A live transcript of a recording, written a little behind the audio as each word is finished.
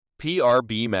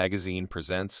PRB Magazine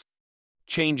presents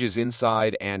Changes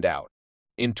Inside and Out.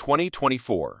 In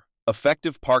 2024,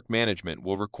 effective park management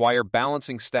will require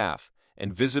balancing staff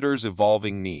and visitors'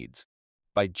 evolving needs.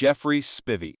 By Jeffery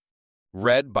Spivey.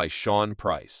 Read by Sean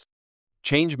Price.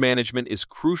 Change management is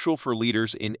crucial for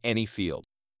leaders in any field.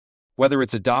 Whether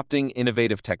it's adopting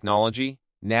innovative technology,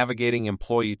 navigating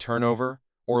employee turnover,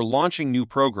 or launching new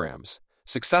programs,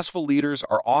 successful leaders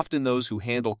are often those who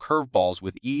handle curveballs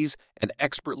with ease and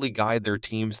expertly guide their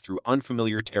teams through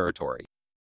unfamiliar territory.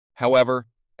 However,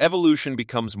 evolution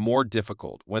becomes more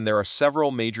difficult when there are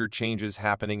several major changes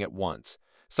happening at once,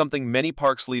 something many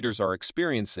parks leaders are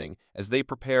experiencing as they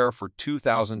prepare for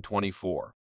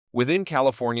 2024. Within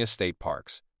California state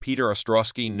parks, Peter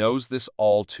Ostrowski knows this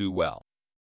all too well.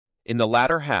 In the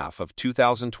latter half of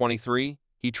 2023,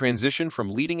 he transitioned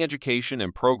from leading education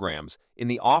and programs in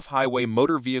the Off-Highway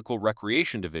Motor Vehicle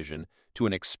Recreation Division to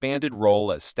an expanded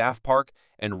role as staff park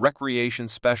and recreation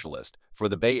specialist for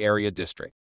the Bay Area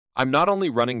District. "I'm not only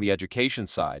running the education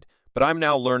side, but I'm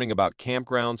now learning about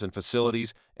campgrounds and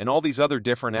facilities and all these other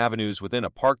different avenues within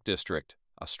a park district,"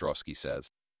 Ostrowski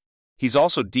says. He's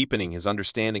also deepening his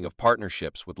understanding of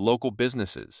partnerships with local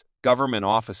businesses, government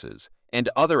offices,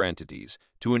 and other entities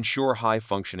to ensure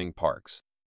high-functioning parks.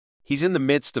 He's in the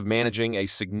midst of managing a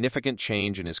significant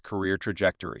change in his career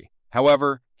trajectory.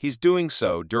 However, he's doing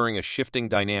so during a shifting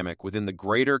dynamic within the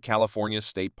greater California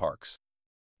state parks.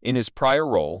 In his prior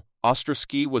role,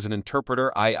 Ostrowski was an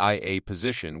interpreter IIA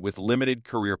position with limited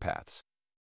career paths.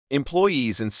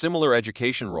 Employees in similar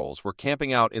education roles were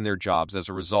camping out in their jobs as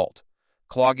a result,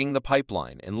 clogging the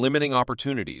pipeline and limiting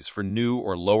opportunities for new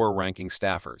or lower-ranking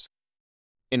staffers.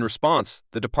 In response,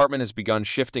 the department has begun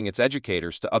shifting its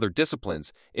educators to other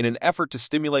disciplines in an effort to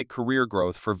stimulate career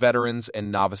growth for veterans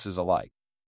and novices alike.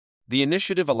 The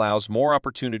initiative allows more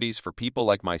opportunities for people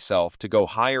like myself to go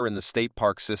higher in the state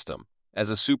park system, as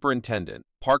a superintendent,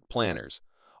 park planners,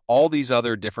 all these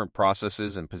other different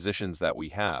processes and positions that we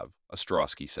have,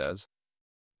 Ostrowski says.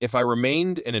 "If I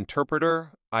remained an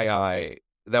interpreter,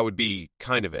 that would be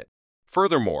kind of it."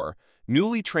 Furthermore,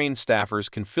 newly trained staffers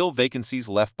can fill vacancies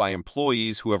left by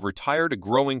employees who have retired, a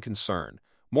growing concern,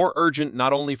 more urgent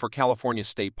not only for California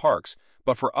state parks,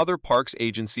 but for other parks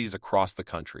agencies across the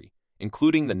country,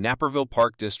 including the Naperville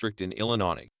Park District in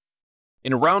Illinois.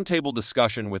 In a roundtable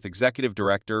discussion with Executive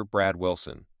Director Brad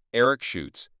Wilson, Eric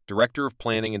Schutz, Director of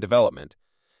Planning and Development,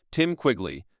 Tim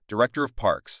Quigley, Director of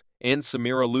Parks, and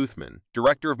Samira Luthman,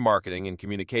 Director of Marketing and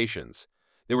Communications,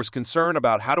 there was concern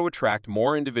about how to attract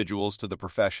more individuals to the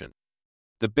profession.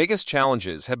 The biggest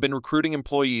challenges have been recruiting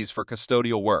employees for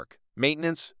custodial work,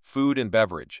 maintenance, food and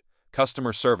beverage,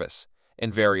 customer service,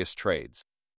 and various trades.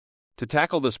 To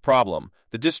tackle this problem,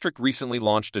 the district recently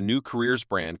launched a new careers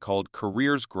brand called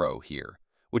Careers Grow Here,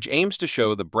 which aims to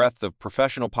show the breadth of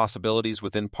professional possibilities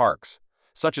within parks,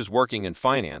 such as working in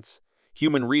finance,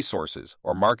 human resources,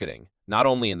 or marketing, not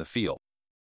only in the field.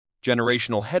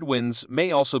 Generational headwinds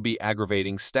may also be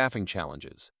aggravating staffing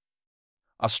challenges.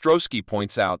 Ostrowski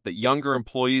points out that younger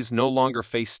employees no longer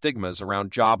face stigmas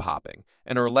around job hopping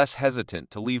and are less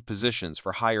hesitant to leave positions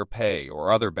for higher pay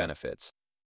or other benefits.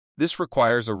 This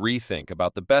requires a rethink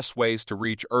about the best ways to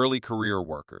reach early career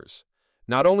workers,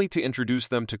 not only to introduce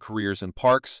them to careers in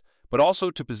parks, but also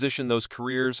to position those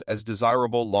careers as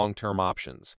desirable long-term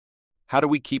options. How do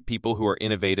we keep people who are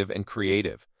innovative and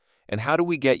creative? And how do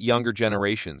we get younger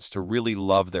generations to really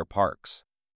love their parks?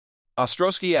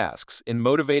 Ostrowski asks in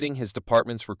motivating his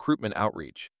department's recruitment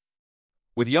outreach.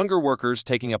 With younger workers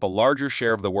taking up a larger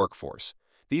share of the workforce,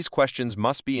 these questions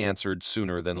must be answered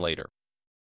sooner than later.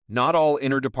 Not all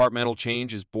interdepartmental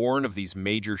change is born of these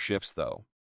major shifts, though.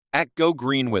 At Go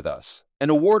Green With Us, an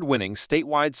award-winning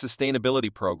statewide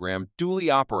sustainability program duly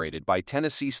operated by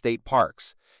Tennessee State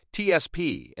Parks,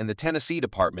 TSP, and the Tennessee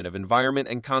Department of Environment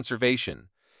and Conservation,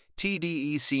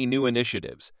 TDEC, new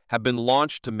initiatives have been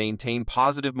launched to maintain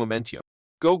positive momentum.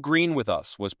 Go Green With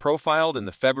Us was profiled in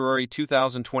the February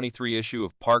 2023 issue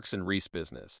of Parks and Reese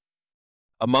Business.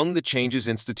 Among the changes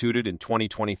instituted in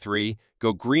 2023,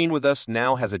 Go Green With Us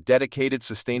now has a dedicated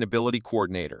sustainability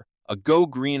coordinator, a Go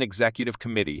Green executive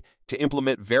committee to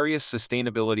implement various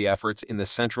sustainability efforts in the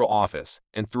central office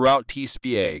and throughout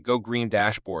TSPA, Go Green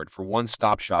dashboard for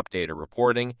one-stop-shop data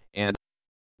reporting and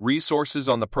resources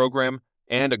on the program,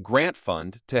 and a grant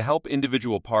fund to help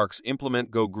individual parks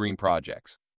implement Go Green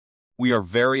projects. We are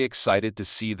very excited to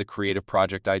see the creative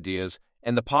project ideas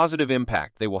and the positive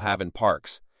impact they will have in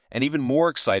parks, and even more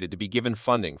excited to be given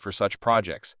funding for such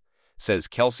projects, says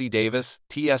Kelsey Davis,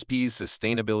 TSP's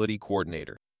Sustainability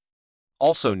Coordinator.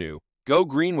 Also new, Go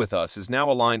Green With Us is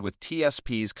now aligned with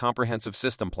TSP's Comprehensive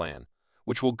System Plan,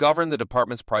 which will govern the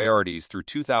department's priorities through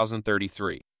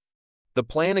 2033. The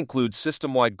plan includes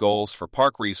system-wide goals for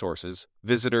park resources,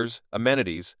 visitors,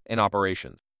 amenities, and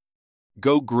operations.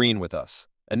 Go Green with Us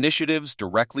initiatives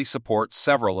directly support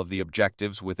several of the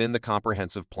objectives within the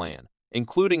comprehensive plan,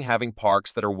 including having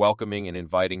parks that are welcoming and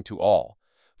inviting to all,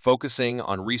 focusing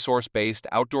on resource-based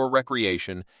outdoor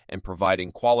recreation and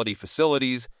providing quality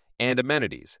facilities and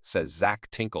amenities, says Zach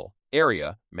Tinkle,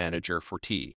 Area Manager for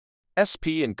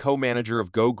TSP and co-manager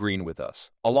of Go Green with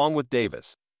Us, along with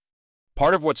Davis.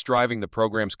 Part of what's driving the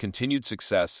program's continued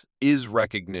success is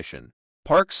recognition.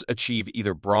 Parks achieve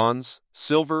either bronze,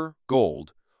 silver,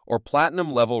 gold, or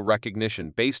platinum-level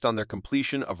recognition based on their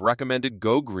completion of recommended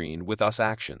Go Green with Us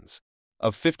actions.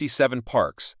 Of 57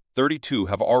 parks, 32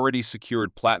 have already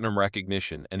secured platinum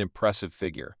recognition, an impressive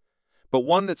figure, but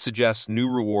one that suggests new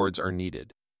rewards are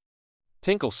needed.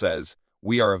 Tinkle says,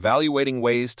 "We are evaluating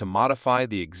ways to modify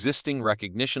the existing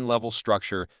recognition level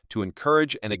structure to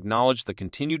encourage and acknowledge the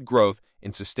continued growth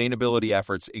in sustainability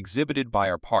efforts exhibited by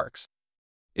our parks.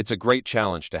 It's a great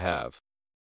challenge to have."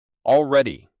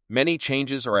 Already, many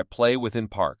changes are at play within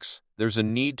parks. There's a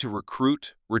need to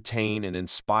recruit, retain, and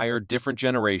inspire different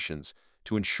generations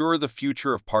to ensure the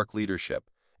future of park leadership,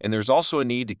 and there's also a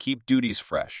need to keep duties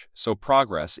fresh so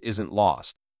progress isn't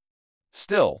lost.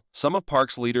 Still, some of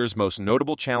parks leaders' most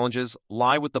notable challenges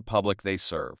lie with the public they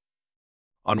serve.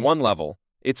 On one level,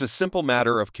 it's a simple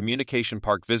matter of communication.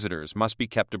 Park visitors must be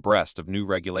kept abreast of new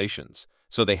regulations,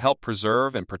 so they help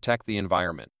preserve and protect the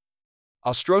environment.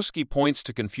 Ostrowski points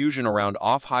to confusion around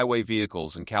off-highway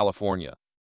vehicles in California.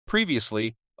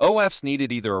 Previously, OFs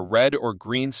needed either a red or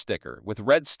green sticker, with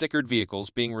red-stickered vehicles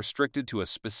being restricted to a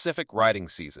specific riding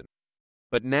season.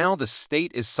 But now the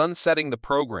state is sunsetting the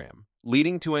program,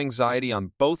 leading to anxiety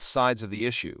on both sides of the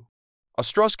issue.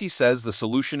 Ostrowski says the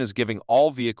solution is giving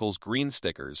all vehicles green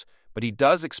stickers, but he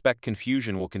does expect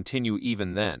confusion will continue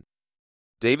even then.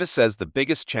 Davis says the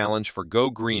biggest challenge for Go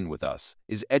Green with Us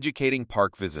is educating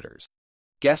park visitors.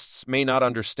 Guests may not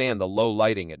understand the low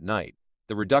lighting at night,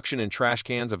 the reduction in trash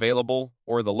cans available,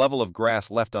 or the level of grass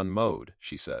left unmowed,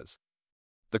 she says.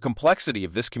 The complexity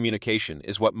of this communication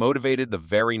is what motivated the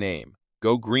very name,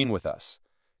 Go Green with Us,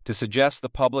 to suggest the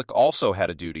public also had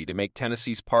a duty to make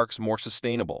Tennessee's parks more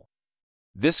sustainable.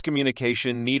 This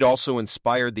communication need also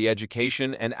inspired the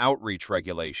education and outreach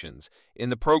regulations in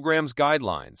the program's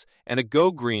guidelines and a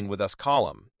Go Green with Us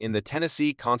column in the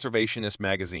Tennessee Conservationist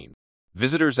magazine.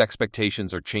 Visitors'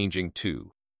 expectations are changing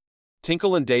too.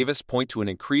 Tinkle and Davis point to an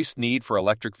increased need for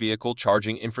electric vehicle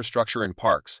charging infrastructure in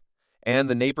parks, and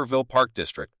the Naperville Park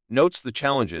District notes the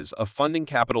challenges of funding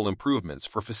capital improvements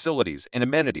for facilities and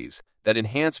amenities that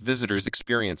enhance visitors'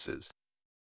 experiences.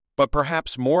 But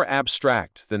perhaps more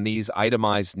abstract than these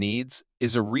itemized needs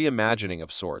is a reimagining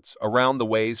of sorts around the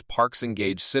ways parks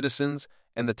engage citizens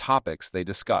and the topics they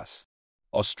discuss.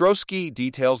 Ostrowski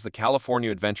details the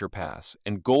California Adventure Pass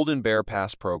and Golden Bear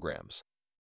Pass programs.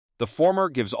 The former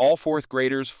gives all fourth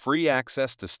graders free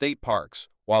access to state parks,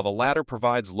 while the latter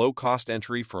provides low-cost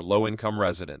entry for low-income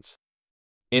residents.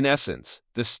 In essence,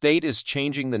 the state is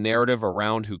changing the narrative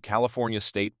around who California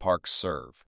state parks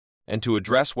serve. And to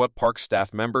address what park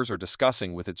staff members are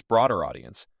discussing with its broader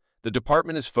audience, the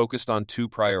department is focused on two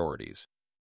priorities.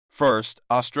 First,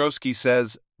 Ostrowski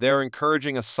says they're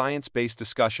encouraging a science-based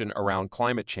discussion around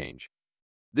climate change.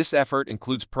 This effort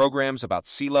includes programs about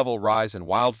sea level rise and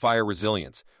wildfire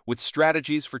resilience, with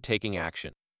strategies for taking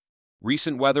action.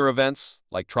 Recent weather events,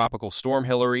 like Tropical Storm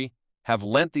Hilary, have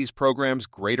lent these programs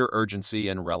greater urgency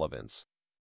and relevance.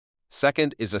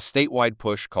 Second is a statewide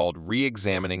push called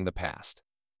Re-examining the Past.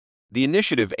 The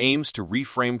initiative aims to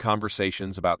reframe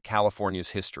conversations about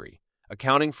California's history,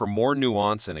 accounting for more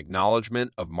nuance and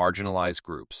acknowledgement of marginalized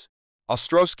groups.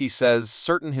 Ostrowski says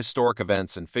certain historic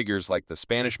events and figures like the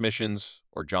Spanish missions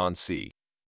or John C.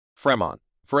 Fremont,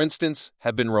 for instance,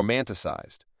 have been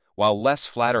romanticized, while less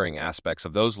flattering aspects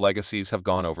of those legacies have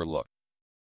gone overlooked.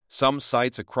 Some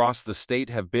sites across the state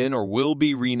have been or will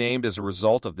be renamed as a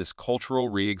result of this cultural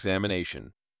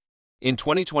re-examination. In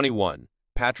 2021,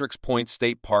 Patrick's Point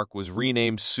State Park was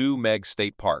renamed Sioux Meg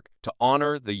State Park to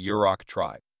honor the Yurok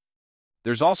tribe.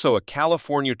 There's also a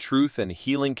California Truth and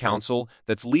Healing Council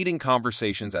that's leading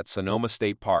conversations at Sonoma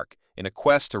State Park in a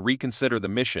quest to reconsider the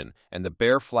mission and the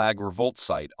Bear Flag Revolt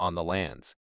site on the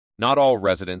lands. Not all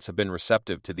residents have been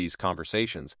receptive to these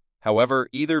conversations, however,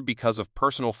 either because of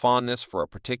personal fondness for a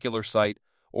particular site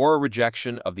or a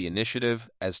rejection of the initiative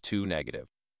as too negative.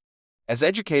 As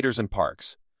educators in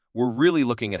parks, we're really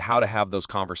looking at how to have those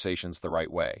conversations the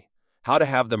right way, how to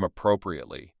have them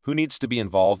appropriately, who needs to be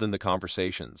involved in the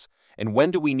conversations, and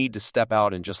when do we need to step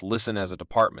out and just listen as a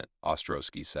department,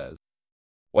 Ostrowski says.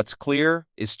 What's clear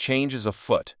is change is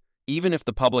afoot, even if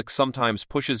the public sometimes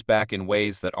pushes back in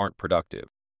ways that aren't productive.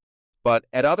 But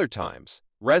at other times,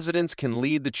 residents can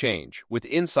lead the change with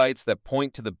insights that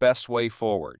point to the best way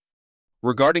forward.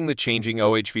 Regarding the changing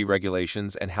OHV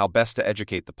regulations and how best to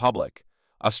educate the public,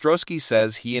 Ostrowski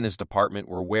says he and his department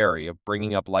were wary of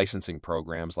bringing up licensing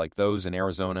programs like those in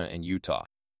Arizona and Utah.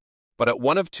 But at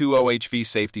one of two OHV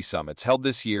safety summits held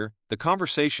this year, the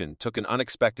conversation took an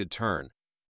unexpected turn.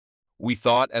 We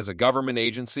thought, as a government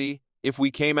agency, if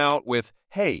we came out with,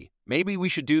 "Hey, maybe we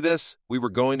should do this," we were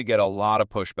going to get a lot of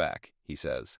pushback, he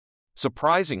says.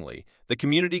 Surprisingly, the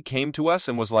community came to us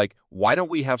and was like, "Why don't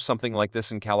we have something like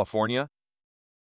this in California?"